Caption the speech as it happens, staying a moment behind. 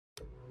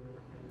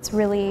It's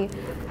really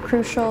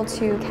crucial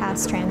to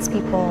cast trans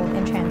people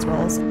in trans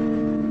roles.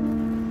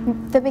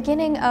 The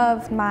beginning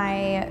of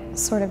my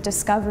sort of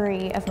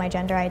discovery of my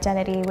gender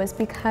identity was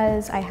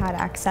because I had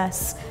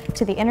access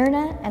to the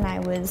internet and I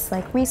was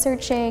like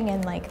researching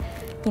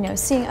and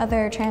seeing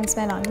other trans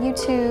men on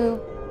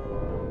YouTube.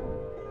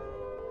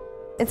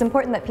 It's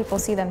important that people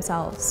see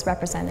themselves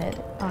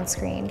represented on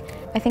screen.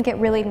 I think it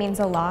really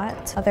means a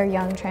lot to other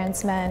young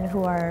trans men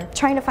who are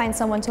trying to find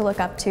someone to look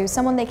up to,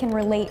 someone they can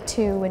relate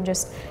to and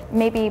just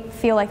maybe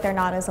feel like they're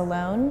not as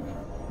alone.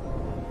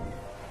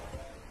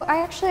 I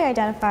actually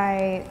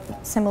identify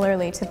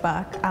similarly to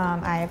Buck.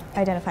 I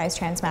identify as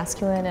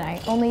transmasculine and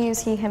I only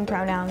use he, him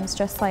pronouns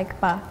just like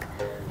Buck.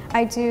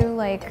 I do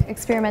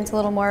experiment a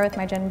little more with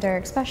my gender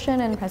expression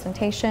and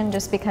presentation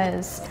just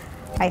because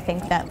I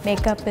think that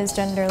makeup is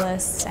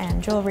genderless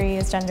and jewelry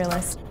is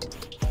genderless.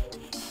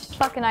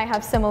 Buck and I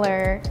have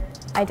similar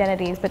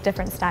identities but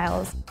different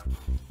styles.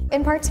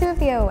 In part 2 of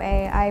the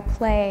OA, I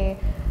play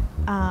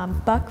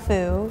Buck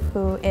Vu,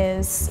 who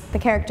is the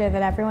character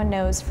that everyone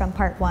knows from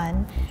part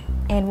 1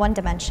 in one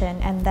dimension,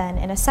 and then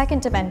in a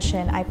second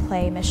dimension I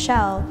play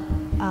Michelle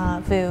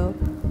Vu,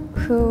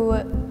 who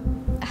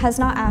has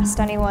not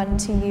asked anyone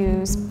to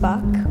use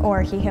Buck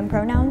or he, him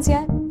pronouns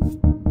yet.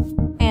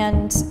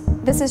 And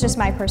this is just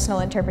my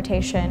personal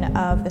interpretation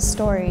of the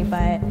story,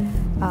 but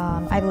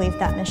I believe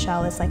that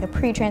Michelle is like a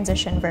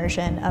pre-transition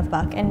version of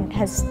Buck and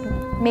has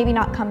maybe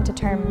not come to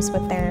terms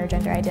with their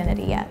gender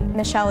identity yet.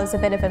 Michelle is a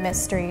bit of a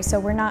mystery, so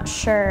we're not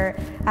sure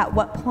at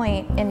what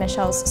point in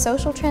Michelle's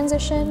social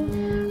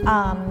transition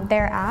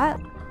they're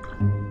at.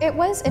 It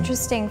was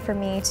interesting for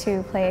me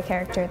to play a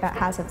character that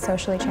hasn't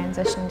socially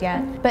transitioned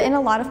yet, but in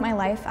a lot of my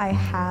life I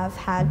have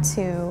had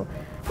to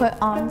put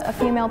on a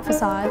female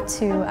facade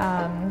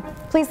to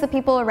please the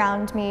people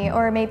around me,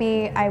 or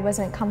maybe I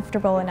wasn't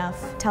comfortable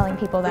enough telling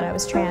people that I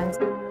was trans.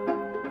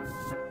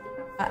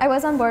 I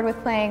was on board with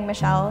playing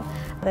Michelle.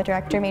 The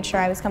director made sure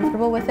I was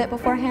comfortable with it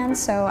beforehand,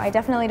 so I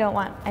definitely don't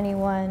want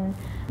anyone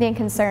being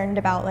concerned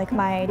about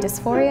my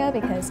dysphoria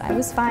because I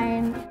was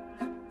fine.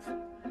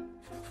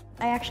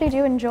 I actually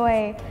do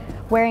enjoy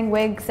wearing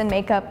wigs and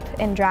makeup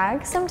in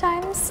drag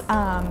sometimes,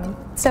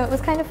 so it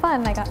was kind of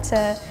fun. I got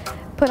to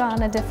put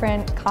on a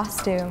different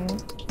costume.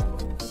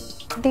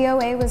 The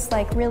OA was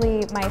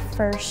really my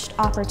first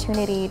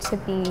opportunity to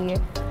be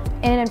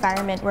in an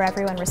environment where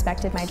everyone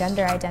respected my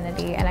gender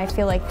identity, and I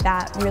feel like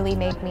that really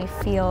made me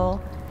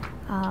feel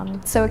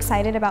so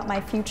excited about my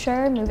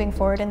future moving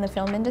forward in the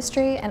film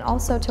industry, and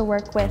also to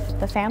work with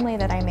the family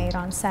that I made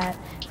on set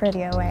for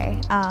the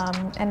OA.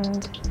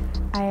 And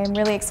I am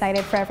really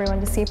excited for everyone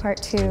to see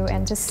part 2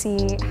 and to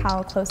see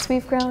how close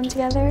we've grown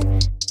together.